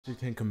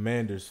Washington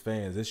Commanders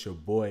fans, it's your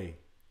boy.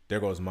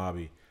 There goes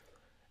Mobby.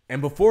 And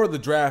before the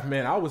draft,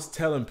 man, I was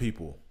telling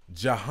people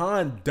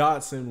Jahan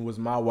Dotson was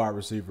my wide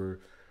receiver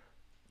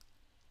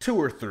 2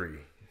 or 3.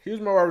 He was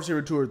my wide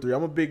receiver 2 or 3.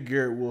 I'm a big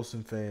Garrett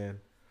Wilson fan,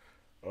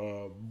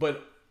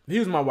 but he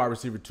was my wide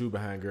receiver 2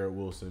 behind Garrett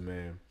Wilson,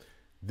 man.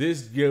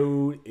 This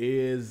dude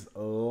is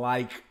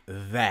like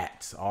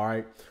that. All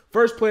right.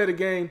 First play of the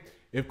game.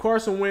 If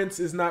Carson Wentz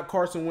is not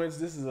Carson Wentz,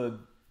 this is a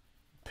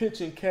pitch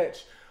and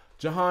catch.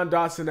 Jahan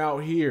Dotson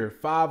out here,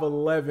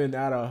 5'11"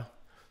 out of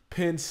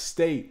Penn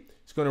State.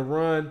 He's going to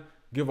run,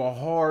 give a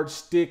hard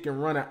stick,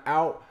 and run it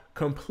out.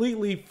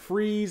 Completely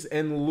freeze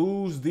and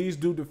lose these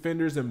two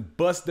defenders and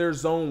bust their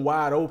zone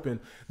wide open.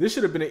 This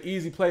should have been an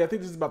easy play. I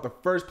think this is about the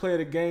first play of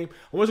the game.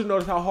 I want you to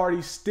notice how hard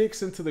he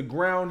sticks into the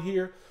ground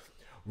here.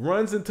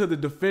 Runs into the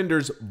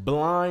defender's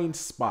blind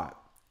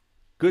spot.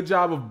 Good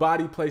job of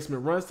body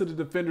placement. Runs to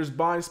the defender's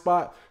blind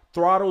spot.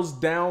 Throttles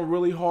down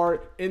really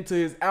hard into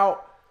his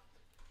out.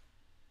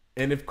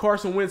 And if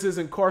Carson Wentz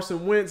isn't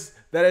Carson Wentz,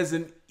 that is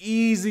an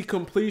easy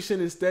completion.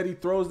 Instead, he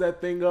throws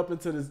that thing up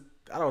into the,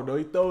 I don't know,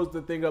 he throws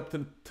the thing up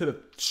to the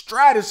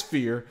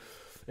stratosphere.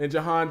 And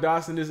Jahan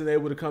Dotson isn't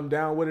able to come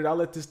down with it. I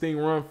let this thing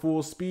run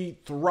full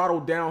speed, throttle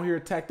down here,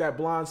 attack that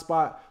blind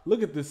spot.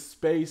 Look at the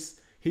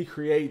space he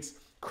creates,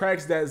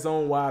 cracks that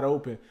zone wide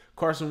open.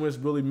 Carson Wentz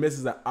really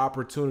misses an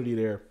opportunity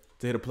there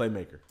to hit a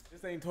playmaker.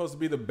 This ain't supposed to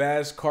be the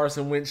Bash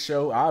Carson Wentz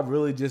show. I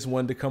really just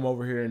wanted to come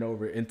over here and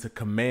over into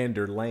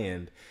Commander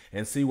land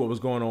and see what was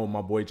going on with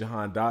my boy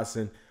Jahan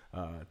Dotson.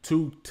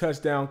 2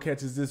 touchdown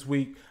catches this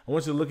week. I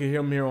want you to look at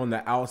him here on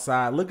the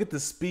outside. Look at the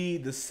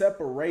speed, the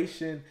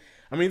separation.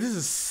 I mean, this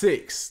is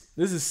 6.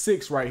 This is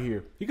 6 right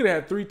here. He could have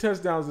had 3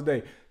 touchdowns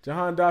today.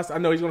 Jahan Dotson, I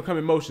know he's going to come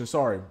in motion.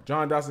 Sorry.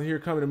 Jahan Dotson here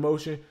coming in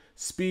motion.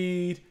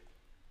 Speed.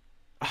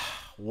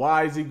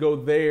 Why does he go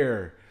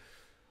there?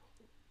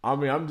 I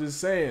mean, I'm just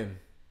saying.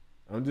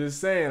 I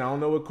don't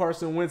know what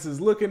Carson Wentz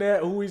is looking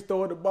at, who he's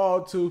throwing the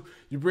ball to.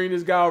 You bring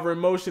this guy over in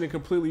motion and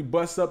completely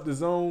busts up the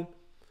zone.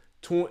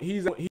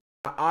 He's on an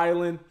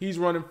island. He's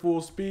running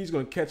full speed. He's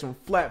going to catch him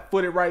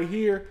flat-footed right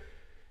here.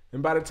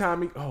 And by the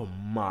time he, oh,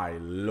 my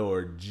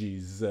Lord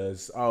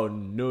Jesus. Oh,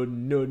 no,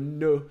 no,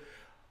 no.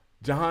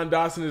 Jahan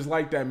Dotson is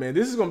like that, man.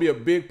 This is going to be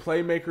a big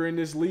playmaker in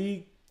this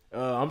league.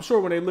 I'm sure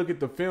when they look at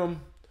the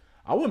film,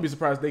 I wouldn't be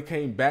surprised if they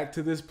came back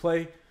to this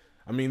play.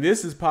 I mean,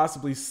 this is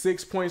possibly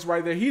 6 points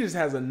right there. He just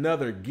has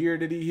another gear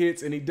that he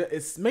hits, and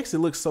it makes it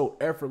look so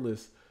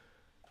effortless.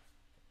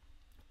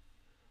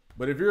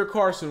 But if you're a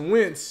Carson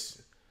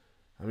Wentz,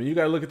 I mean, you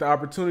got to look at the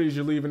opportunities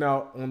you're leaving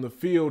out on the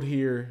field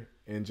here.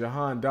 And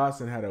Jahan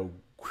Dotson had a,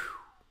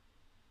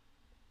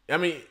 I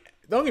mean,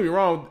 don't get me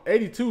wrong,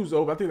 82 is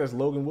over. I think that's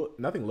Logan.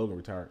 I think Logan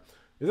retired.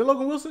 Is it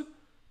Logan Wilson?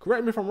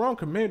 Correct me if I'm wrong,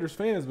 Commanders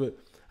fans, but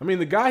I mean,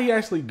 the guy he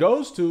actually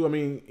goes to, I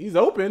mean, he's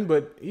open,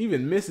 but he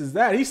even misses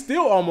that. He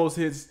still almost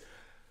hits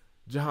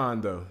Jahan,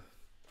 though.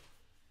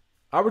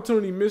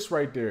 Opportunity missed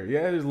right there.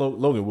 Yeah, it is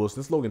Logan Wilson.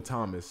 It's Logan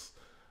Thomas.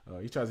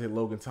 He tries to hit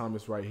Logan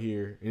Thomas right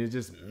here, and it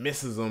just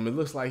misses him. It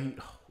looks like he,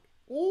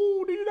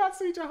 oh, did you not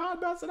see Jahan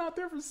Dotson out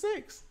there for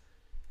 6?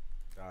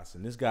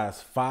 Dotson, this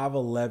guy's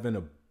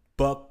 5'11",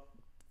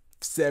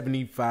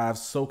 $175,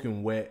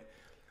 soaking wet.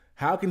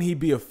 How can he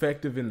be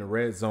effective in the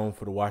red zone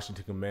for the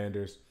Washington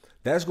Commanders?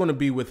 That's going to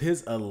be with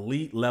his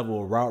elite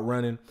level of route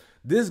running.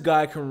 This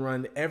guy can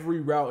run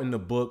every route in the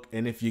book,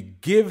 and if you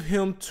give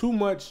him too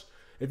much,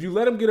 if you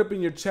let him get up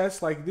in your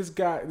chest like this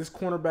guy, this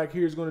cornerback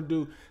here is going to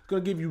do, it's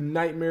going to give you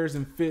nightmares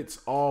and fits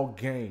all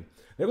game.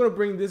 They're going to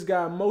bring this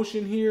guy in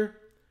motion here,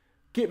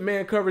 get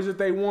man coverage if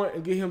they want,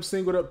 and get him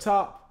singled up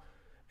top,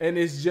 and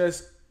it's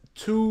just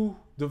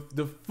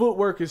the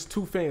footwork is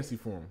too fancy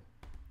for him.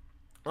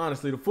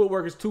 Honestly, the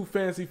footwork is too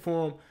fancy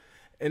for him,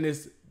 and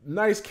it's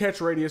nice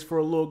catch radius for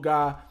a little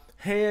guy.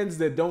 Hands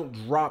that don't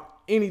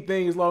drop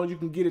anything as long as you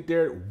can get it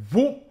there.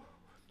 Whoop.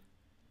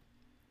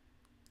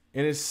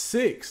 And it's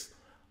 6.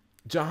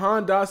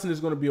 Jahan Dotson is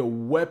going to be a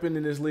weapon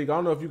in this league. I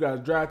don't know if you guys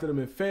drafted him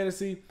in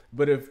fantasy,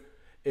 but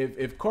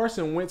if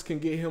Carson Wentz can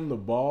get him the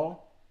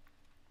ball,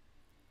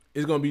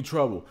 it's going to be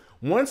trouble.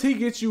 Once he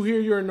gets you here,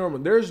 you're in normal.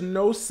 There's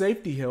no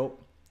safety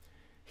help.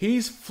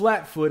 He's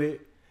flat-footed.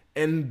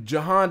 And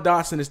Jahan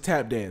Dotson is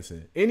tap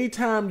dancing.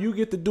 Anytime you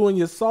get to doing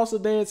your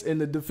salsa dance and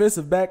the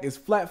defensive back is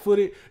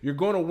flat-footed, you're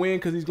going to win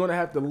because he's going to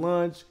have to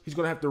lunge. He's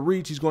going to have to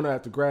reach. He's going to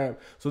have to grab.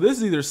 So this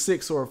is either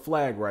 6 or a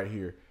flag right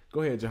here.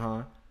 Go ahead,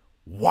 Jahan.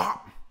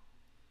 Whop.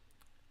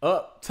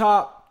 Up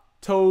top,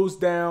 toes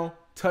down,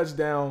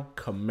 touchdown,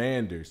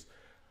 Commanders.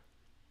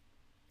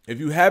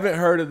 If you haven't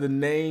heard of the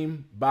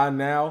name by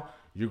now,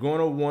 you're going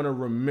to want to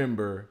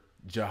remember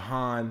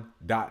Jahan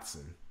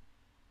Dotson.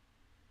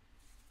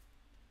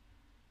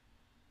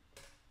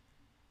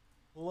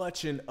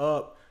 Clutching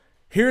up.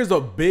 Here's a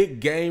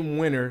big game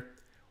winner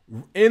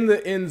in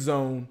the end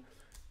zone.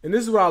 And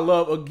this is what I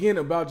love again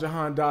about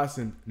Jahan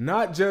Dotson.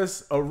 Not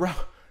just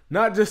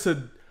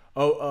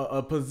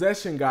a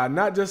possession guy,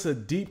 not just a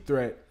deep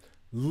threat.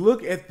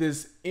 Look at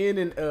this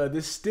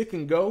this stick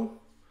and go.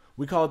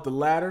 We call it the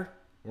ladder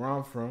where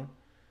I'm from.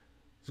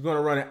 He's going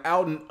to run it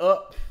out and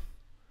up.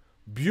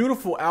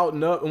 Beautiful out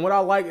and up. And what I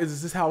like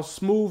is just how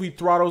smooth he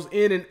throttles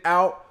in and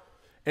out.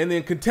 And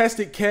then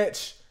contested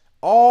catch.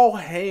 All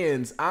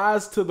hands,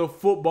 eyes to the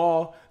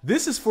football.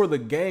 This is for the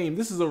game.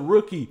 This is a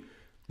rookie.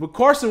 With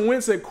Carson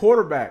Wentz at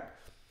quarterback.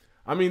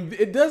 I mean,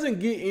 it doesn't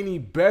get any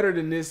better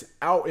than this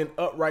out and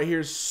up right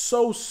here.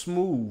 So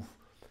smooth.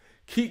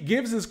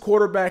 Gives his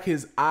quarterback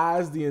his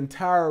eyes the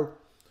entire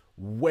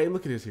way.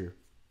 Look at this here.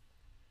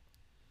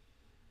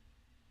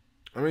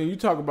 I mean, you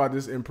talk about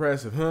this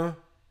impressive, huh?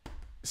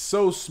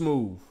 So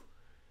smooth.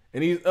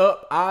 And he's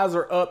up. Eyes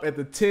are up at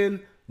the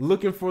 10.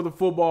 Looking for the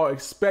football.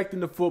 Expecting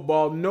the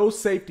football. No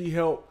safety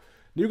help.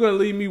 You're going to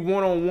leave me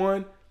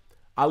one-on-one.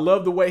 I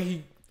love the way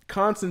he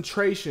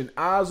concentration.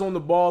 Eyes on the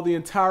ball the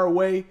entire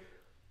way.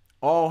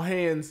 All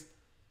hands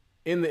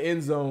in the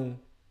end zone.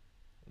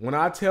 When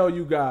I tell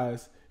you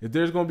guys, if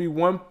there's going to be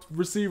one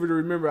receiver to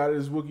remember out of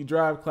this rookie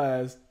drive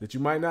class that you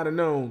might not have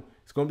known,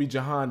 it's going to be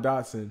Jahan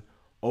Dotson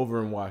over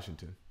in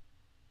Washington.